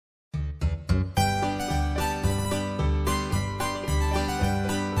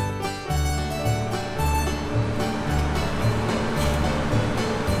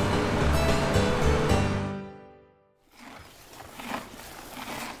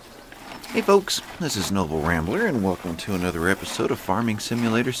Hey folks, this is Noble Rambler and welcome to another episode of Farming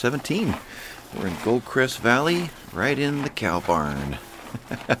Simulator 17. We're in Goldcrest Valley, right in the cow barn.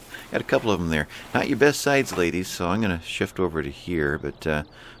 Got a couple of them there. Not your best sides, ladies, so I'm going to shift over to here, but oh,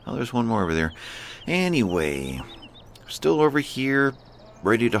 there's one more over there. Anyway, still over here,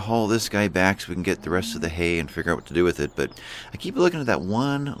 ready to haul this guy back so we can get the rest of the hay and figure out what to do with it, but I keep looking at that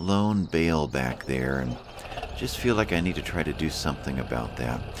one lone bale back there and just feel like I need to try to do something about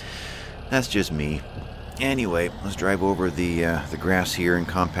that. That's just me. Anyway, let's drive over the grass here and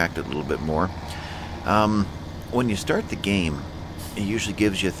compact it a little bit more. When you start the game, it usually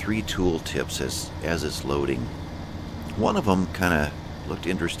gives you 3 tool tips as it's loading. One of them kind of looked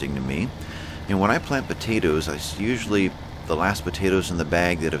interesting to me. And when I plant potatoes, I usually the last potatoes in the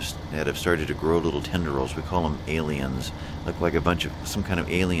bag that have started to grow little tendrils. We call them aliens. Look like a bunch of some kind of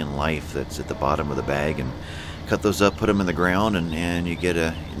alien life that's at the bottom of the bag, and cut those up, put them in the ground, and you get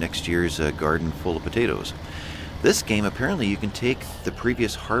a next year's garden full of potatoes. This game, apparently, you can take the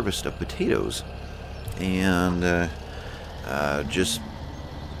previous harvest of potatoes and just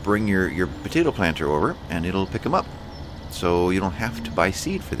bring your potato planter over, and it'll pick them up. So you don't have to buy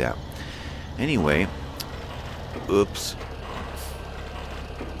seed for that. Anyway, oops.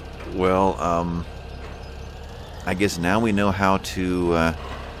 Well, I guess now we know how to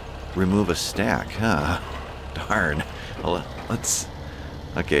remove a stack, huh? Darn. Well, let's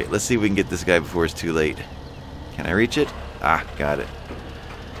see if we can get this guy before it's too late. Can I reach it? Ah, got it.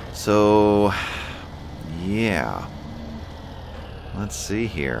 So, yeah. Let's see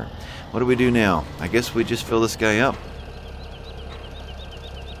here. What do we do now? I guess we just fill this guy up.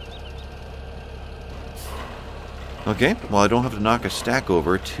 Okay, well, I don't have to knock a stack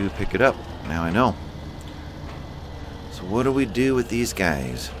over to pick it up. Now I know. So what do we do with these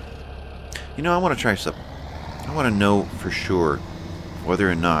guys? You know, I want to try something. I want to know for sure whether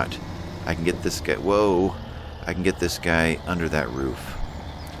or not I can get this guy. Whoa! I can get this guy under that roof.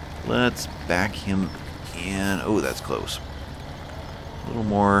 Let's back him in. Oh, that's close. A little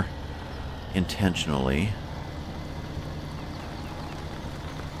more intentionally.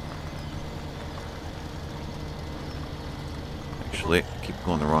 Actually, I keep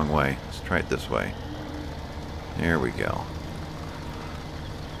going the wrong way. Let's try it this way. There we go.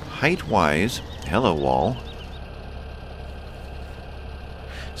 Height-wise, hello, wall.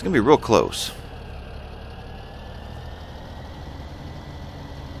 It's going to be real close.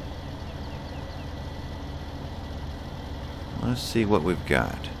 Let's see what we've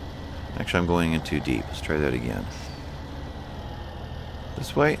got. Actually, I'm going in too deep. Let's try that again.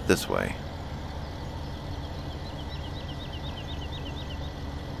 This way, this way.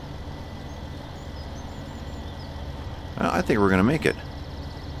 Well, I think we're going to make it.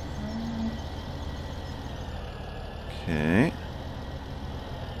 Okay.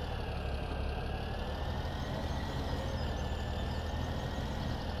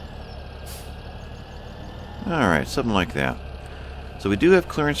 Alright, something like that. So we do have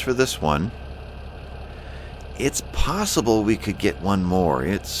clearance for this one. It's possible we could get one more.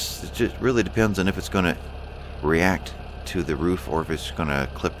 It just really depends on if it's going to react to the roof or if it's going to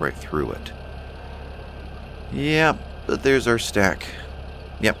clip right through it. Yeah, but there's our stack.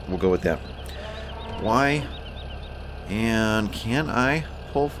 Yep, we'll go with that. Why? And can I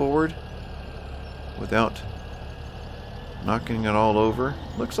pull forward without knocking it all over?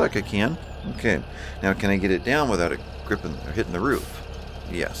 Looks like I can. Okay. Now, can I get it down without it gripping or hitting the roof?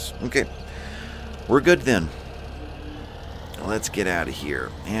 Yes. Okay. We're good then. Let's get out of here.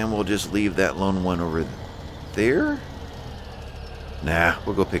 And we'll just leave that lone one over there. Nah,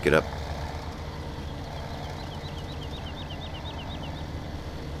 we'll go pick it up.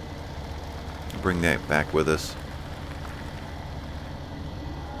 Bring that back with us.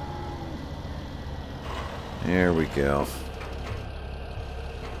 There we go.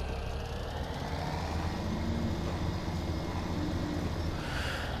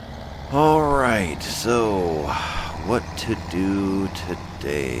 Alright, so what to do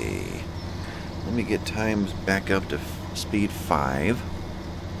today? Let me get times back up to speed 5,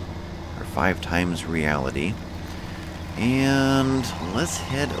 or 5 times reality, and let's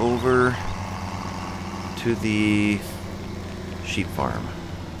head over to the sheep farm.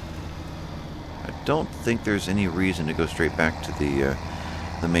 I don't think there's any reason to go straight back to the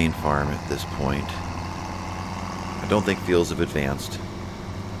main farm at this point. I don't think fields have advanced.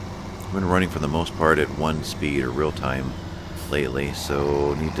 I've been running for the most part at 1 speed or real time lately,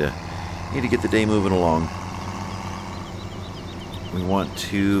 so need to get the day moving along. We want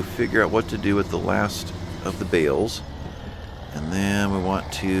to figure out what to do with the last of the bales, and then we want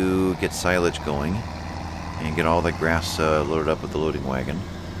to get silage going and get all the grass loaded up with the loading wagon.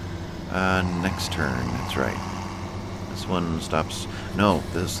 Next turn. That's right. This one stops. No,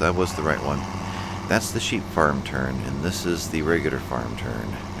 that was the right one. That's the sheep farm turn, and this is the regular farm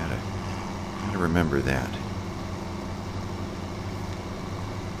turn. Gotta remember that.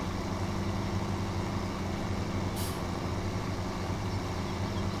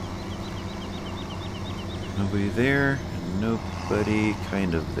 Nobody there, and nobody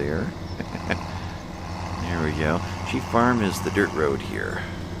kind of there. There we go. Sheep farm is the dirt road here.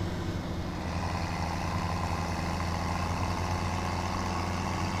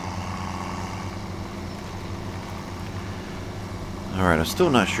 Alright, I'm still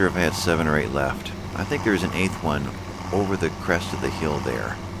not sure if I had 7 or 8 left. I think there's an 8th one over the crest of the hill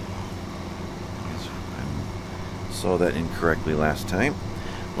there. I saw that incorrectly last time.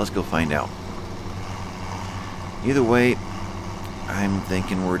 Let's go find out. Either way, I'm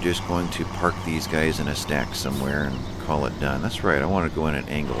thinking we're just going to park these guys in a stack somewhere and call it done. That's right, I want to go in at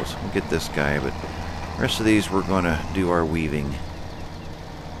angles. We'll get this guy, but the rest of these we're going to do our weaving.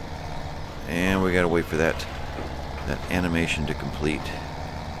 And we got to wait for that animation to complete.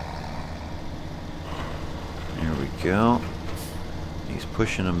 There we go. He's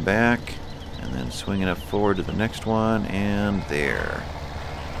pushing them back and then swinging up forward to the next one, and there.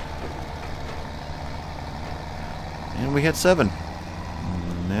 And we had 7.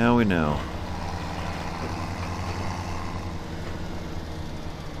 Now we know.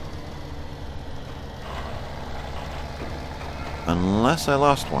 Unless I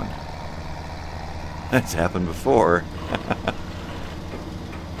lost one. That's happened before.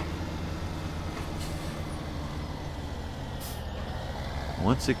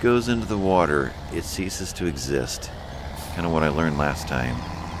 Once it goes into the water, it ceases to exist. Kind of what I learned last time.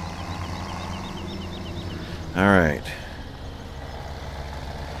 Alright.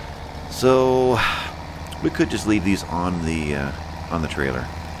 So we could just leave these on the trailer.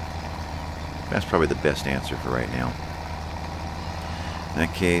 That's probably the best answer for right now. In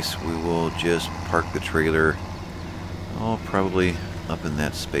that case, we will just park the trailer, probably up in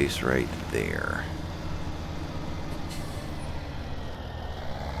that space right there.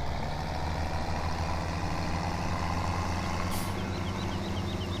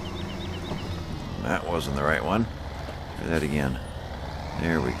 That wasn't the right one. Try that again.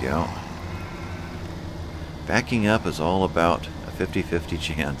 There we go. Backing up is all about a 50-50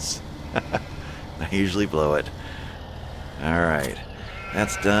 chance. I usually blow it. Alright.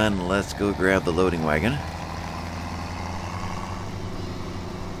 That's done. Let's go grab the loading wagon.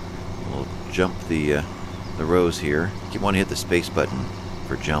 We'll jump the rows here. Keep wanting to hit the space button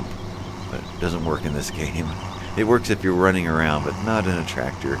for jump, but it doesn't work in this game. It works if you're running around, but not in a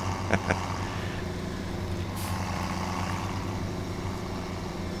tractor.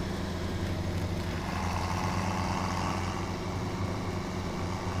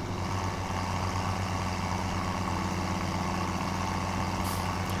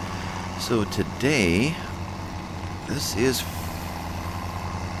 So today, this is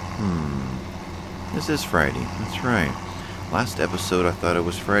Friday. That's right. Last episode I thought it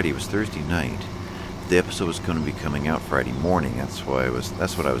was Friday. It was Thursday night. The episode was going to be coming out Friday morning. That's what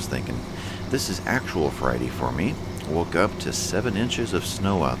I was thinking. This is actual Friday for me. Woke up to 7 inches of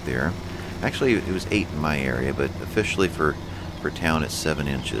snow out there. Actually, it was 8 in my area, but officially for town it's 7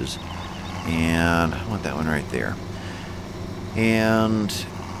 inches. And I want that one right there. And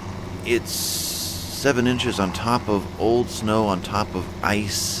it's 7 inches on top of old snow, on top of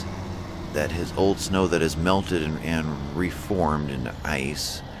ice old snow that has melted and reformed into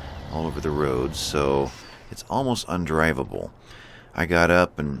ice all over the roads, so it's almost undrivable. I got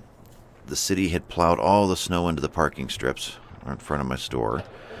up and the city had plowed all the snow into the parking strips in front of my store.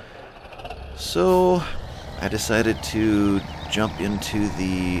 So I decided to jump into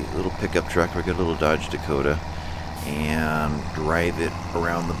the little pickup truck. I got a little Dodge Dakota, and drive it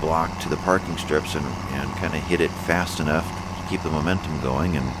around the block to the parking strips and kind of hit it fast enough to keep the momentum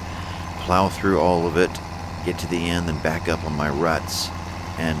going and plow through all of it, get to the end, then back up on my ruts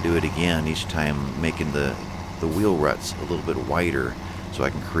and do it again, each time making the wheel ruts a little bit wider so I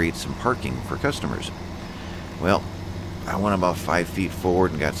can create some parking for customers. Well, I went about 5 feet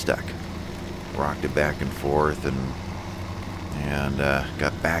forward and got stuck. Rocked it back and forth and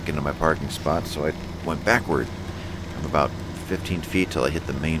got back into my parking spot, so I went backward about 15 feet till I hit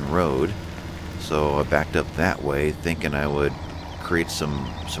the main road. So I backed up that way, thinking I would create some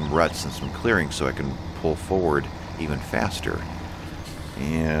ruts and some clearing so I can pull forward even faster.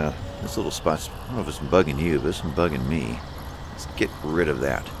 Yeah, this little spot's, I don't know if it's bugging you, but it's bugging me. Let's get rid of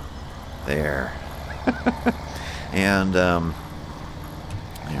that. There. And there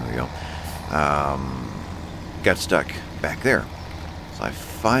we go. Got stuck back there. So So I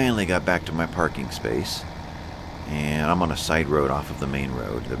finally got back to my parking space, and I'm on a side road off of the main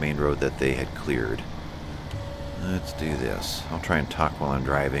road that they had cleared. Let's do this. I'll try and talk while I'm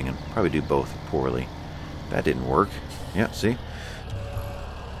driving, and probably do both poorly. That didn't work. Yeah, see?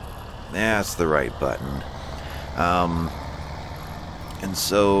 That's the right button. And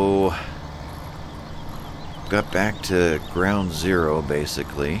so got back to ground zero,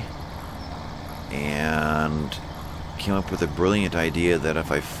 basically, and came up with a brilliant idea that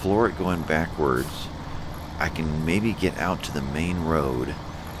if I floor it going backwards, I can maybe get out to the main road,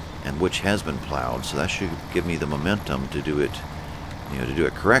 and which has been plowed, so that should give me the momentum to do it, to do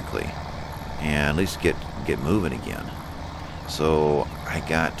it correctly, and at least get moving again. So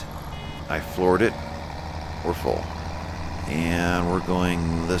I floored it. We're full, and we're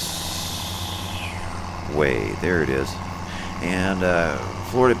going this way. There it is, and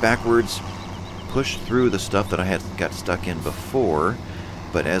floored it backwards. Pushed through the stuff that I had got stuck in before,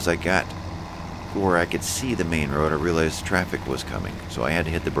 but as I got where I could see the main road, I realized traffic was coming, so I had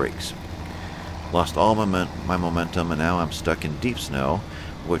to hit the brakes. Lost all my momentum, and now I'm stuck in deep snow,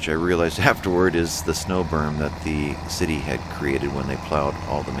 which I realized afterward is the snow berm that the city had created when they plowed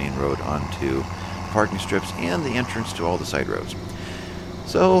all the main road onto parking strips and the entrance to all the side roads.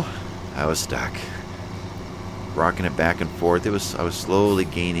 So I was stuck, rocking it back and forth. I was slowly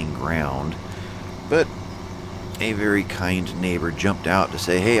gaining ground, but a very kind neighbor jumped out to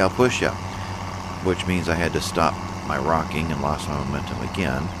say, "Hey, I'll push you," which means I had to stop my rocking and lost my momentum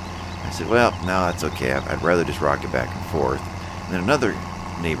again. I said, "Well, no, that's okay. I'd rather just rock it back and forth." And then another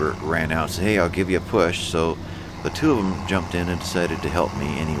neighbor ran out and said, "Hey, I'll give you a push." So the two of them jumped in and decided to help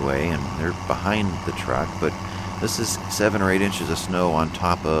me anyway, and they're behind the truck, but this is 7 or 8 inches of snow on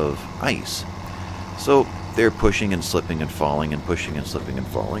top of ice. So they're pushing and slipping and falling and pushing and slipping and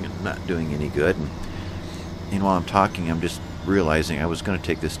falling and not doing any good. And while I'm talking, I'm just realizing I was going to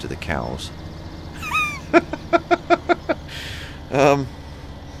take this to the cows.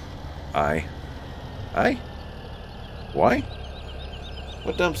 Why?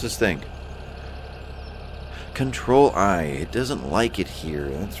 What dumps this thing? Control I. It doesn't like it here.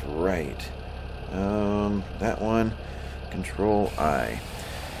 That's right. That one. Control I.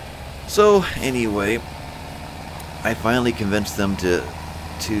 So, anyway, I finally convinced them to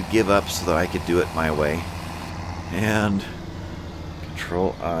give up so that I could do it my way. And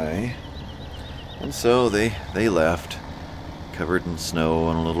Control I. And so they left, covered in snow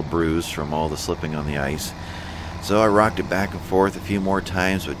and a little bruise from all the slipping on the ice. So I rocked it back and forth a few more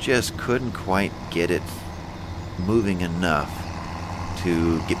times, but just couldn't quite get it moving enough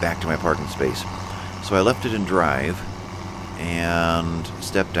to get back to my parking space. So I left it in drive and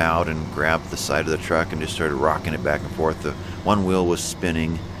stepped out and grabbed the side of the truck and just started rocking it back and forth. The one wheel was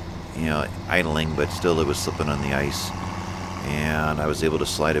spinning, idling, but still it was slipping on the ice. And I was able to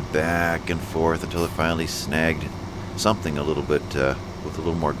slide it back and forth until it finally snagged something a little bit with a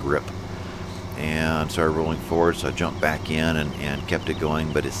little more grip, and started rolling forward. So I jumped back in and kept it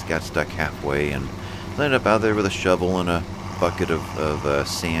going, but it got stuck halfway, and ended up out there with a shovel and a bucket of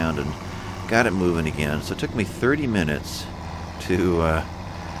sand and got it moving again. So it took me 30 minutes to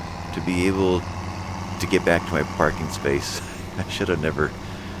be able to get back to my parking space. I should have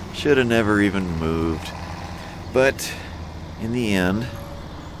never even moved, but in the end,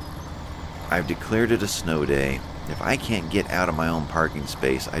 I've declared it a snow day. If I can't get out of my own parking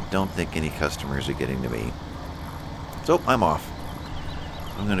space, I don't think any customers are getting to me. So I'm off.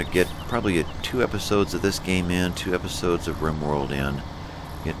 I'm going to get probably 2 episodes of this game in, 2 episodes of RimWorld in,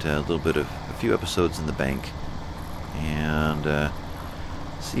 get a few episodes in the bank, and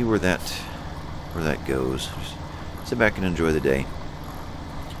see where that goes. Just sit back and enjoy the day.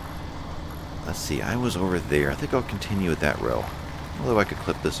 Let's see, I was over there. I think I'll continue with that row, although I could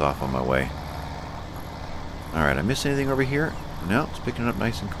clip this off on my way. Alright, I miss anything over here? No, it's picking it up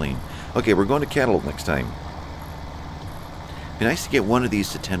nice and clean. Okay, we're going to cattle next time. Be nice to get one of these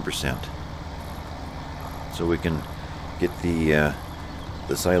to 10%, so we can get the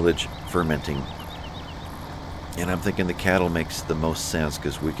silage fermenting. And I'm thinking the cattle makes the most sense,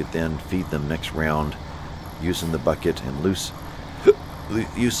 because we could then feed them next round using the bucket and loose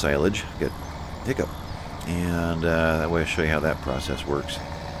silage. Get hiccup, and that way I'll show you how that process works.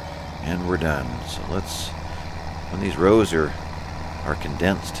 And we're done. So when these rows are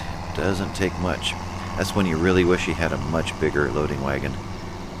condensed, it doesn't take much. That's when you really wish you had a much bigger loading wagon.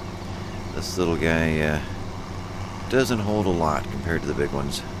 This little guy doesn't hold a lot compared to the big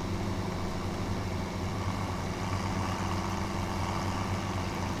ones.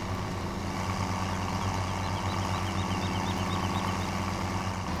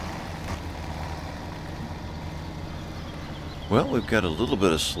 Well, we've got a little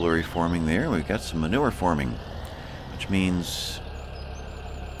bit of slurry forming there. We've got some manure forming, which means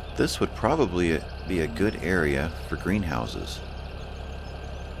this would probably be a good area for greenhouses.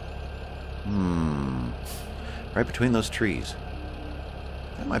 Right between those trees.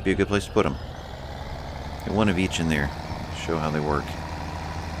 That might be a good place to put them. Get one of each in there. Show how they work.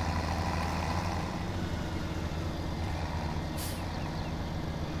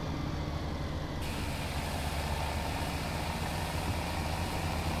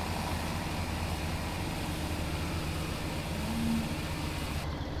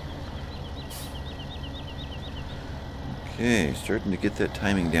 Okay, starting to get that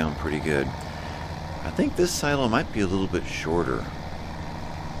timing down pretty good. I think this silo might be a little bit shorter.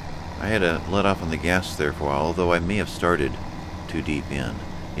 I had to let off on the gas there for a while, although I may have started too deep in.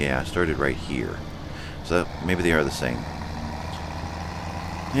 Yeah, I started right here. So maybe they are the same.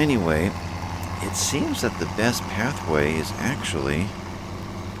 Anyway, it seems that the best pathway is actually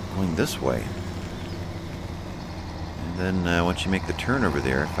going this way. And then once you make the turn over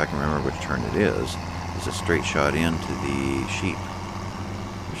there, if I can remember which turn it is a straight shot into the sheep.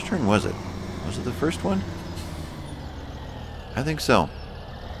 Which turn was it? Was it the first one? I think so.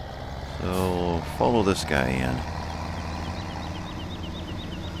 So follow this guy in.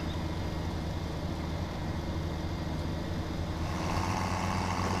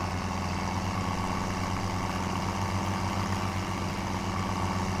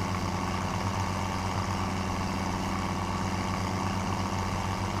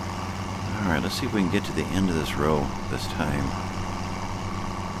 Alright, let's see if we can get to the end of this row this time.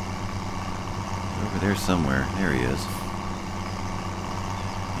 Over there somewhere. There he is.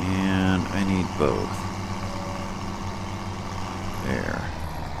 And I need both. There.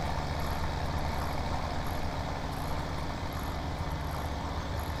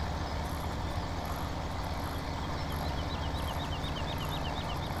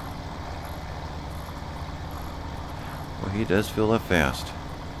 Well, he does fill up fast.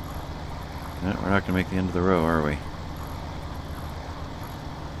 No, we're not going to make the end of the row, are we?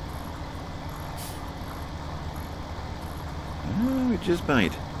 Oh, we just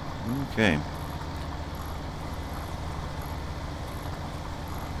might. Okay.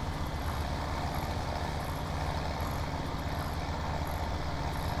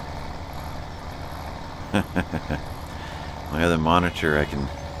 My other monitor, I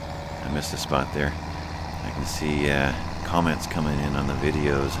missed a spot there. I can see comments coming in on the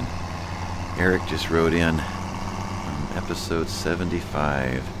videos, and Eric just wrote in on episode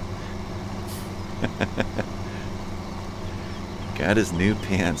 75. Got his new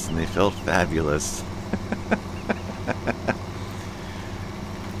pants and they felt fabulous.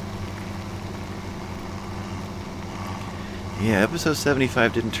 Yeah, episode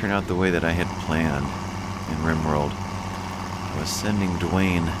 75 didn't turn out the way that I had planned in RimWorld. I was sending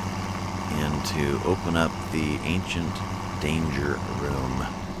Dwayne in to open up the ancient danger room.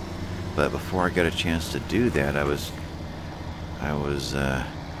 But before I got a chance to do that, I was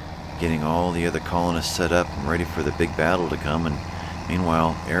getting all the other colonists set up and ready for the big battle to come, and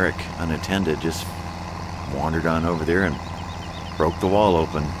meanwhile Eric, unattended, just wandered on over there and broke the wall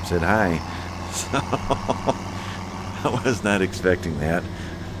open, said hi. So I was not expecting that.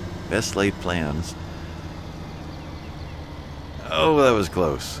 Best laid plans. Oh, that was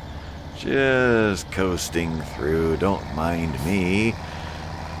close. Just coasting through, don't mind me.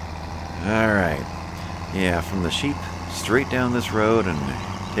 Alright. Yeah, from the sheep straight down this road and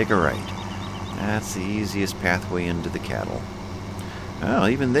take a right. That's the easiest pathway into the cattle. Oh,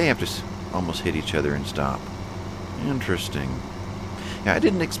 even they have to almost hit each other and stop. Interesting. Yeah, I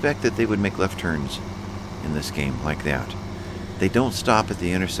didn't expect that they would make left turns in this game like that. They don't stop at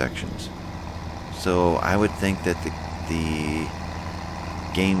the intersections. So I would think that the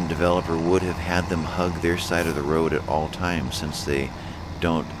game developer would have had them hug their side of the road at all times, since the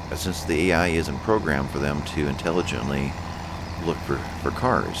AI isn't programmed for them to intelligently look for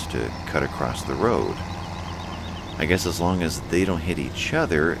cars to cut across the road. I guess as long as they don't hit each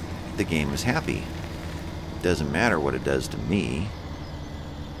other, the game is happy. It doesn't matter what it does to me.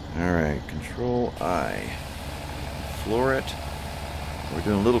 Alright, Control I. Floor it. We're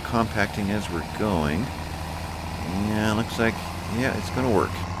doing a little compacting as we're going. Yeah, looks like, yeah, it's going to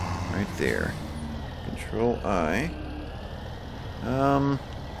work. Right there. Control I.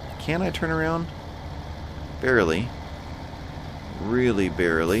 Can I turn around? Barely. Really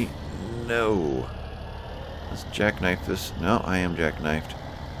barely. No. Let's jackknife this. No, I am jackknifed.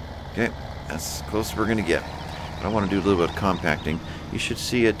 Okay, that's as close as we're going to get. But I want to do a little bit of compacting. You should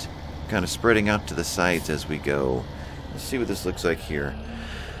see it kind of spreading out to the sides as we go. Let's see what this looks like here.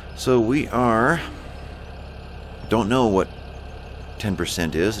 So we are... don't know what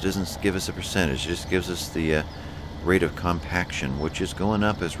 10% is. It doesn't give us a percentage. It just gives us the rate of compaction, which is going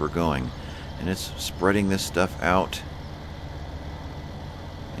up as we're going. And it's spreading this stuff out.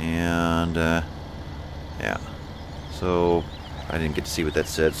 And, yeah. So, I didn't get to see what that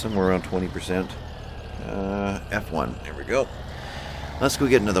said. Somewhere around 20%. F1. There we go. Let's go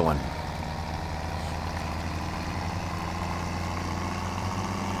get another one.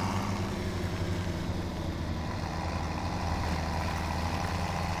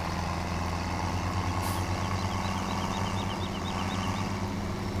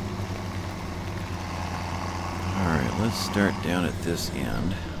 Let's start down at this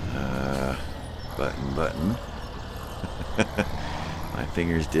end. Button. My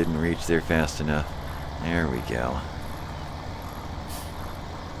fingers didn't reach there fast enough. There we go.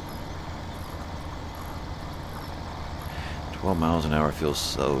 "12 miles an hour feels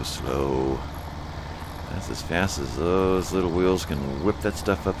so slow. That's as fast as those little wheels can whip that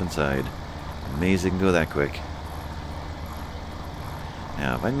stuff up inside. Amazing to go that quick.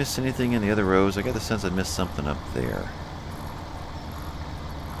 Now, have I missed anything in the other rows? I got the sense I missed something up there.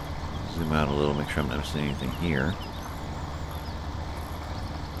 Zoom out a little, make sure I'm not missing anything here.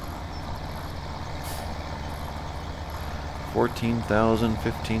 $14,000,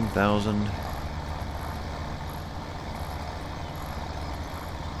 $15,000.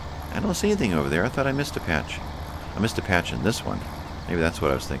 I don't see anything over there. I thought I missed a patch. I missed a patch in this one. Maybe that's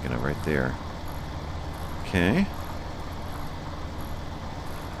what I was thinking of right there. Okay.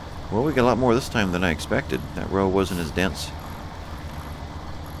 Well, we got a lot more this time than I expected. That row wasn't as dense.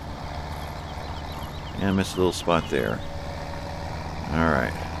 And I missed a little spot there.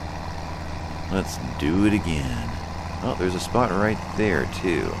 Alright. Let's do it again. Oh, there's a spot right there,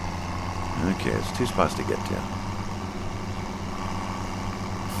 too. Okay, it's 2 spots to get to.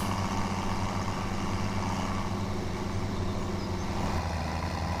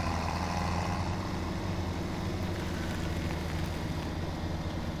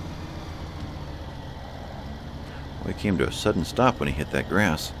 We came to a sudden stop when he hit that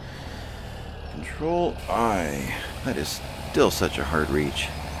grass. Control I. That is still such a hard reach.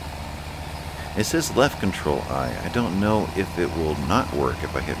 It says left control I. I don't know if it will not work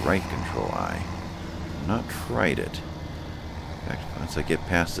if I hit right control I. I've not tried it. In fact, once I get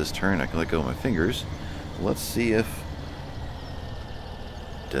past this turn, I can let go of my fingers. Let's see if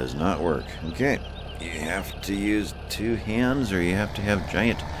it does not work. Okay. You have to use 2 hands or you have to have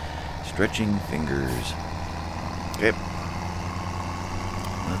giant stretching fingers. Okay.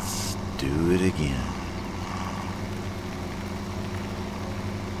 Let's do it again.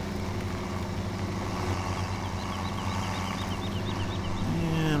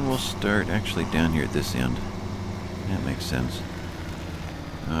 And we'll start actually down here at this end. That makes sense.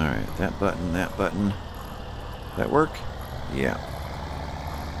 Alright, that button, that button. That work? Yeah.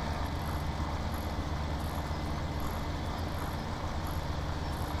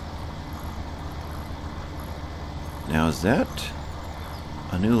 Now, is that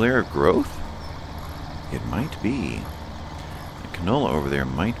a new layer of growth? It might be. The canola over there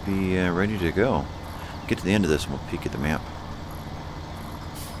might be ready to go. Get to the end of this and we'll peek at the map.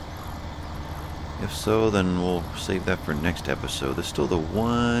 If so, then we'll save that for next episode. There's still the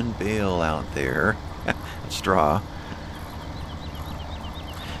one bale out there. Straw.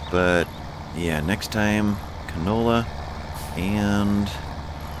 But, yeah, next time, canola and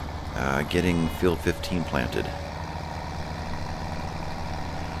getting field 15 planted.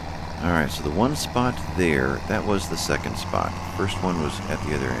 Alright, so the one spot there, that was the second spot. First one was at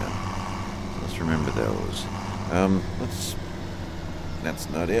the other end. So let's remember those. That's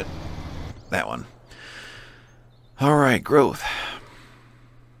not it. That one. Alright, growth.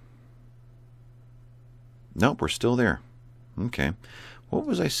 Nope, we're still there. Okay. What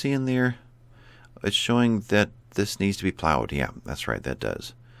was I seeing there? It's showing that this needs to be plowed. Yeah, that's right, that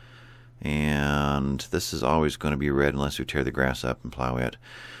does. And this is always going to be red unless we tear the grass up and plow it.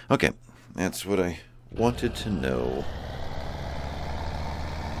 Okay, that's what I wanted to know.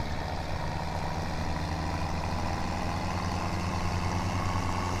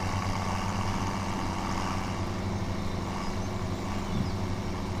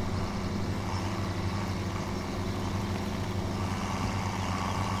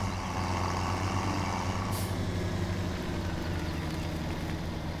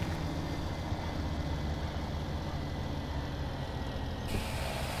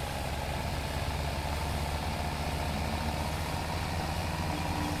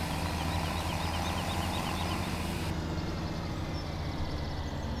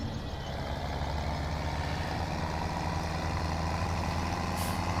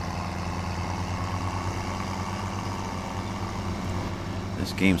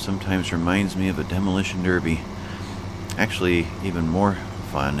 This game sometimes reminds me of a demolition derby. Actually, even more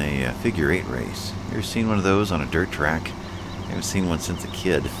fun, a figure eight race. You ever seen one of those on a dirt track? I haven't seen one since a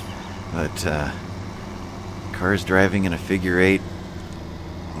kid. But cars driving in a figure eight,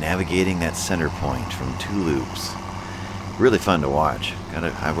 navigating that center point from 2 loops. Really fun to watch.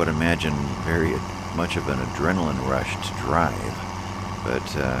 I would imagine very much of an adrenaline rush to drive. But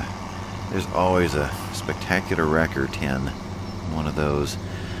there's always a spectacular wreck or 10 in one of those.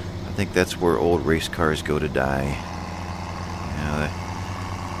 I think that's where old race cars go to die.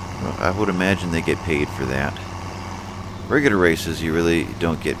 I would imagine they get paid for that. Regular races, you really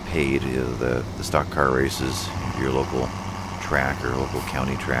don't get paid. The stock car races, your local track or local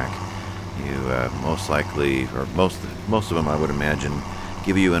county track, you most likely, or most of them, I would imagine,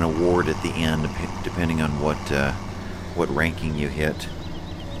 give you an award at the end, depending on what ranking you hit,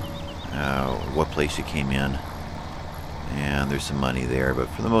 what place you came in, and there's some money there. But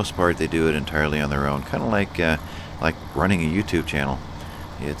for the most part, they do it entirely on their own, kind of like running a YouTube channel.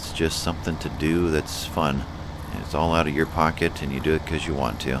 It's just something to do that's fun. It's all out of your pocket, and you do it because you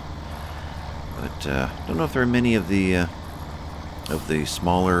want to. But I don't know if there are many of the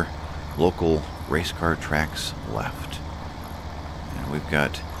smaller local race car tracks left. And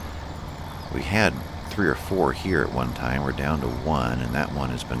we had 3 or 4 here at one time. We're down to 1, and that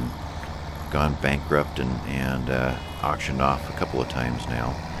one has been gone bankrupt and auctioned off a couple of times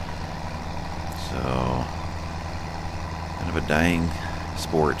now. So, kind of a dying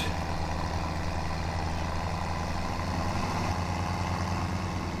sport.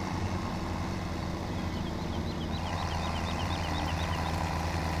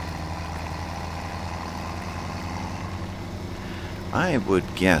 I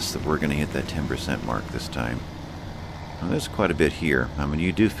would guess that we're going to hit that 10% mark this time. Now, there's quite a bit here. I mean,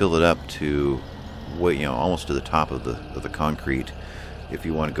 you do fill it up to, almost to the top of the concrete if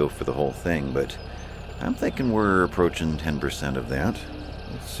you want to go for the whole thing. But I'm thinking we're approaching 10% of that.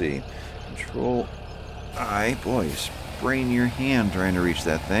 Let's see. Control I. Boy, you sprain your hand trying to reach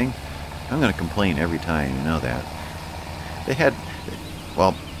that thing. I'm going to complain every time. You know that.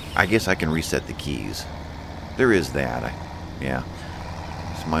 Well, I guess I can reset the keys. There is that. Yeah.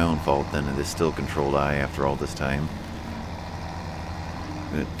 It's my own fault then. It is still Control I after all this time.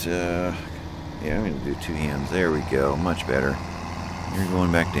 But, yeah, I'm going to do 2 hands. There we go. Much better. You're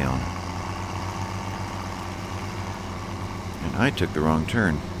going back down. And I took the wrong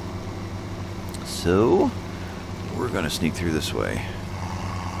turn. So, we're going to sneak through this way.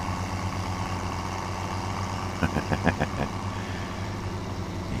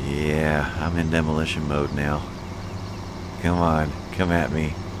 Yeah, I'm in demolition mode now. Come on, come at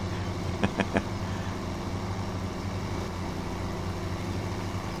me.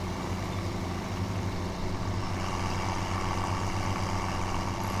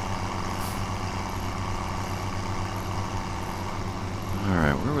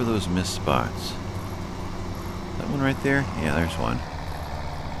 Alright, where were those missed spots? That one right there? Yeah, there's one.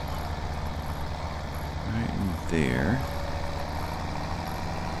 Right in there.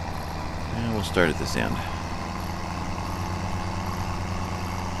 And we'll start at this end.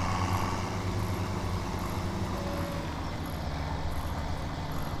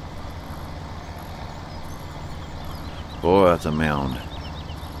 Boy, that's a mound.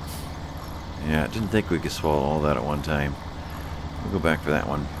 Yeah, I didn't think we could swallow all that at one time. We'll go back for that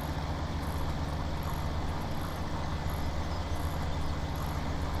one.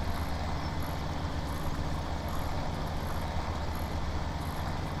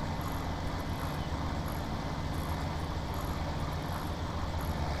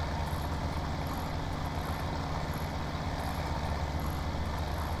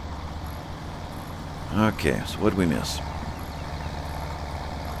 Okay, so what did we miss?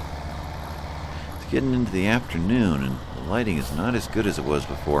 It's getting into the afternoon, and the lighting is not as good as it was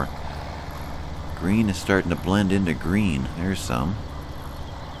before. Green is starting to blend into green. There's some.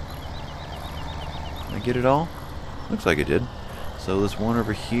 Did I get it all? Looks like I did. So there's one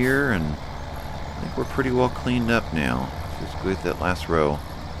over here, and I think we're pretty well cleaned up now. Just go with that last row.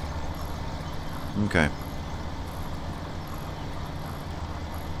 Okay.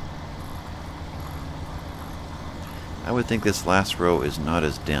 I would think this last row is not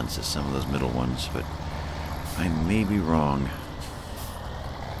as dense as some of those middle ones, but I may be wrong.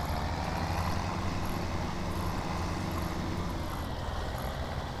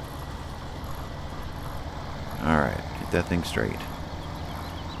 Alright, get that thing straight.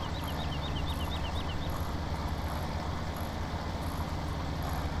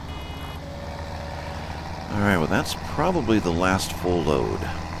 Alright, well that's probably the last full load.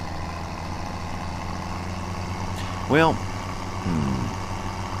 Well,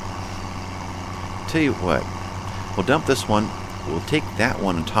 tell you what. We'll dump this one. We'll take that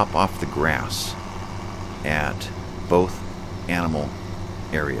one and top off the grass at both animal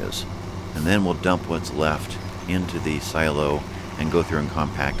areas. And then we'll dump what's left into the silo and go through and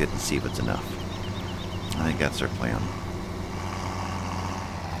compact it and see if it's enough. I think that's our plan.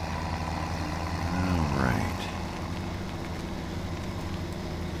 Alright.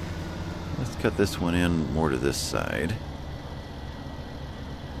 Let's cut this one in more to this side.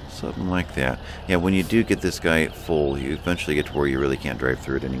 Something like that. Yeah, when you do get this guy full, you eventually get to where you really can't drive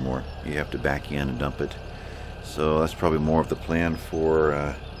through it anymore. You have to back in and dump it. So that's probably more of the plan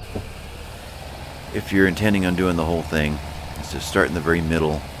for if you're intending on doing the whole thing. Is to start in the very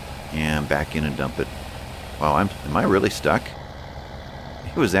middle and back in and dump it. Wow, am I really stuck?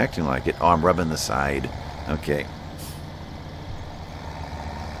 It was acting like it. Oh, I'm rubbing the side. Okay.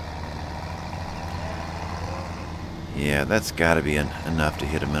 Yeah, that's got to be enough to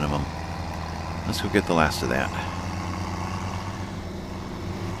hit a minimum. Let's go get the last of that.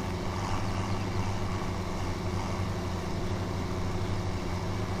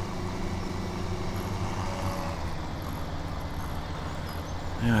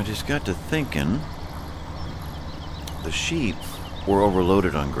 Now, I just got to thinking, the sheep were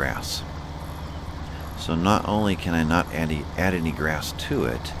overloaded on grass. So not only can I not add any grass to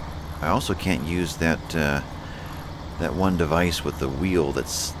it, I also can't use that one device with the wheel that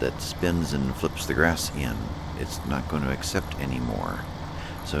spins and flips the grass in. It's not going to accept anymore.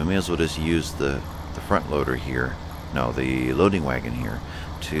 So I may as well just use the front loader here, no, the loading wagon here,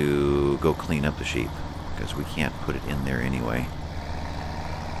 to go clean up the sheep, because we can't put it in there anyway.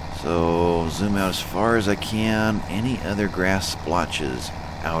 So zoom out as far as I can. Any other grass splotches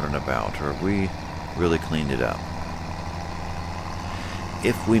out and about, or have we really cleaned it up?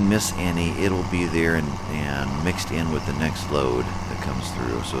 If we miss any, it'll be there and mixed in with the next load that comes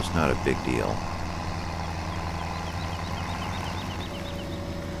through, so it's not a big deal.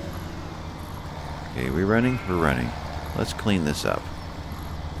 Okay, we running? We're running. Let's clean this up.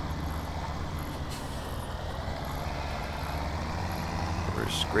 We're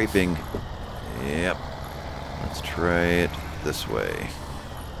scraping. Yep. Let's try it this way.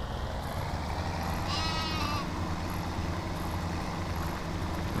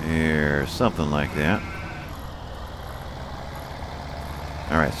 There, something like that.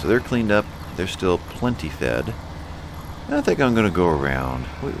 Alright, so they're cleaned up. They're still plenty fed. I think I'm going to go around.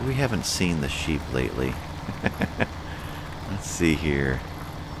 We haven't seen the sheep lately. Let's see here.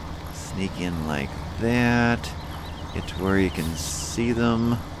 Sneak in like that. Get to where you can see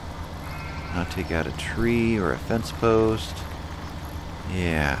them. Now take out a tree or a fence post.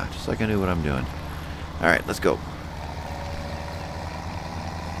 Yeah, just like I knew what I'm doing. Alright, let's go.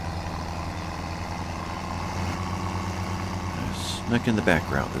 Snuck in the back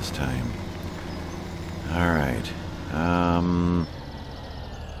route this time. Alright.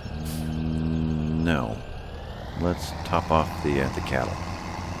 No. Let's top off the cattle.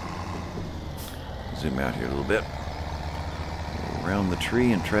 Zoom out here a little bit. Around the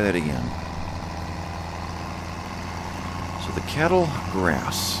tree and try that again. So the cattle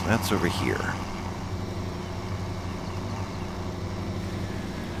grass, that's over here.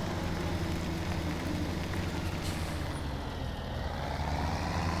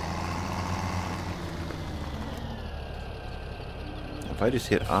 If I just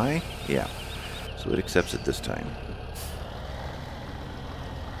hit I, yeah. So it accepts it this time.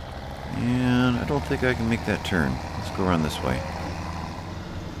 And I don't think I can make that turn. Let's go around this way.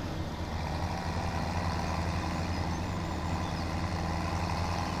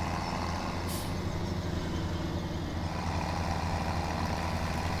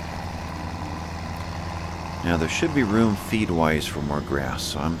 Now there should be room feed-wise for more grass,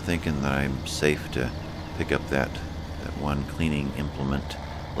 so I'm thinking that I'm safe to pick up that one cleaning implement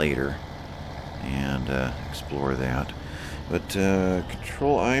later and explore that. But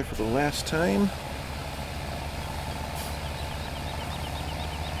Control I for the last time.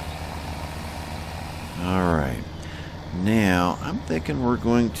 Alright. Now, I'm thinking we're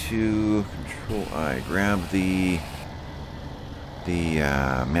going to Control I, grab the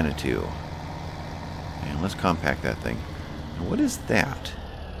Manitou. And let's compact that thing. Now, what is that?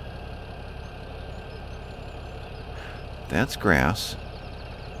 That's grass,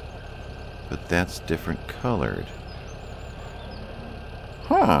 but that's different colored.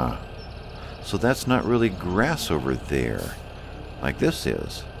 Huh. So that's not really grass over there, like this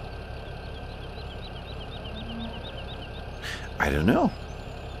is. I don't know.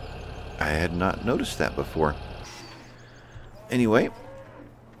 I had not noticed that before. Anyway,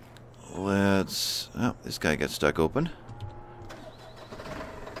 let's... Oh, this guy got stuck open.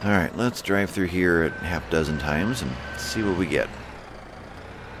 Alright, let's drive through here a half dozen times and see what we get.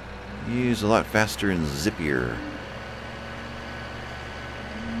 Use a lot faster and zippier.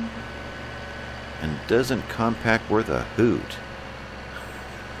 And doesn't compact worth a hoot.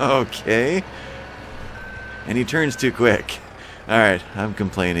 Okay. And he turns too quick. Alright, I'm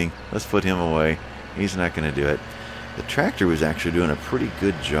complaining. Let's put him away. He's not going to do it. The tractor was actually doing a pretty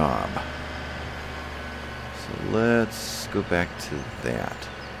good job. So let's go back to that.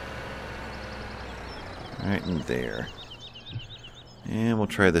 Right in there. And we'll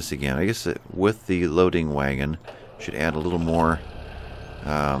try this again. I guess with the loading wagon, should add a little more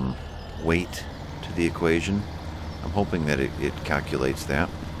weight to the equation. I'm hoping that it calculates that,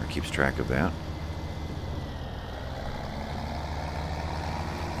 or keeps track of that.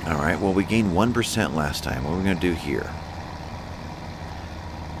 Alright, well we gained 1% last time. What are we going to do here?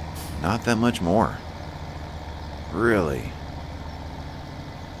 Not that much more. Really?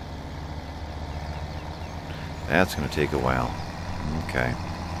 That's going to take a while. Okay.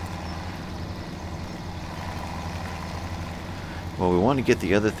 Well, we want to get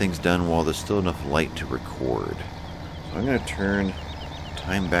the other things done while there's still enough light to record. So I'm going to turn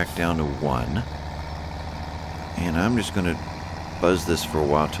time back down to 1. And I'm just going to buzz this for a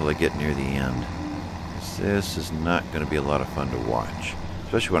while till I get near the end. This is not going to be a lot of fun to watch.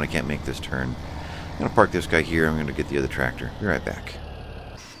 Especially when I can't make this turn. I'm going to park this guy here. I'm going to get the other tractor. Be right back.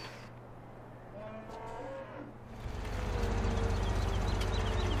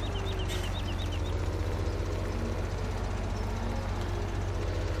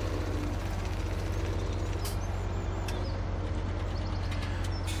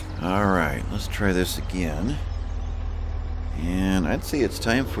 Alright, let's try this again. And I'd say it's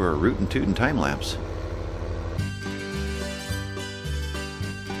time for a rootin' tootin' time lapse.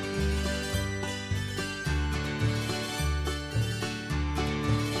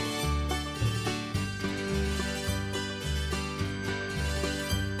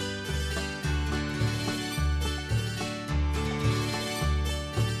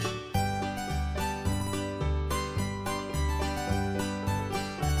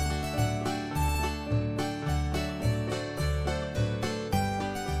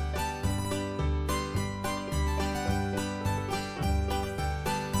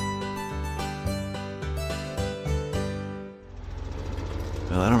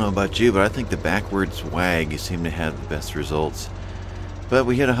 Well, I don't know about you, but I think the backwards wag seemed to have the best results. But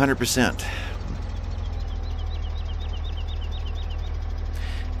we hit 100%.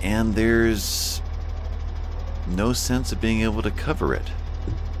 And there's no sense of being able to cover it.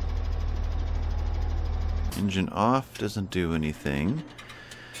 Engine off doesn't do anything.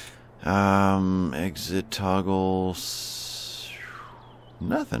 Exit toggles.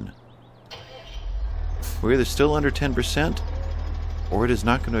 Nothing. We're either still under 10%. Or it is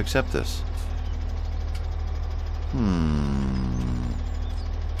not going to accept this.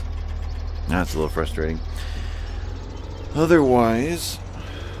 That's a little frustrating. Otherwise,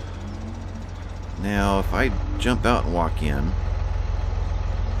 now if I jump out and walk in,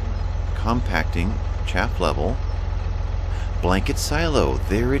 compacting, chaff level, blanket silo,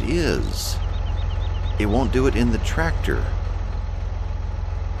 there it is. It won't do it in the tractor.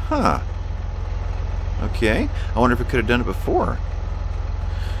 Huh. Okay. I wonder if it could have done it before.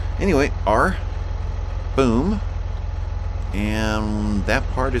 Anyway, R, boom, and that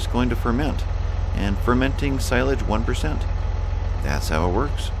part is going to ferment. And fermenting silage 1%. That's how it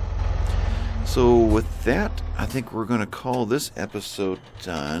works. So with that, I think we're going to call this episode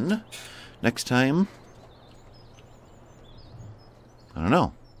done. Next time, I don't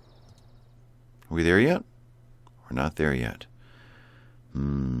know. Are we there yet? We're not there yet.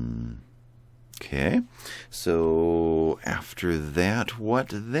 Okay, so after that, what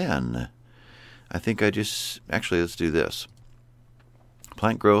then? I think actually, let's do this.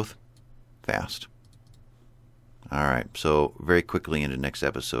 Plant growth, fast. Alright, so very quickly into next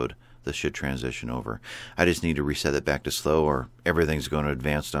episode, this should transition over. I just need to reset it back to slow or everything's going to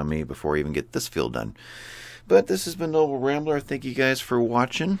advance on me before I even get this field done. But this has been Noble Rambler. Thank you guys for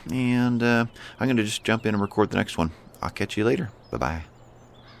watching, and I'm going to just jump in and record the next one. I'll catch you later. Bye-bye.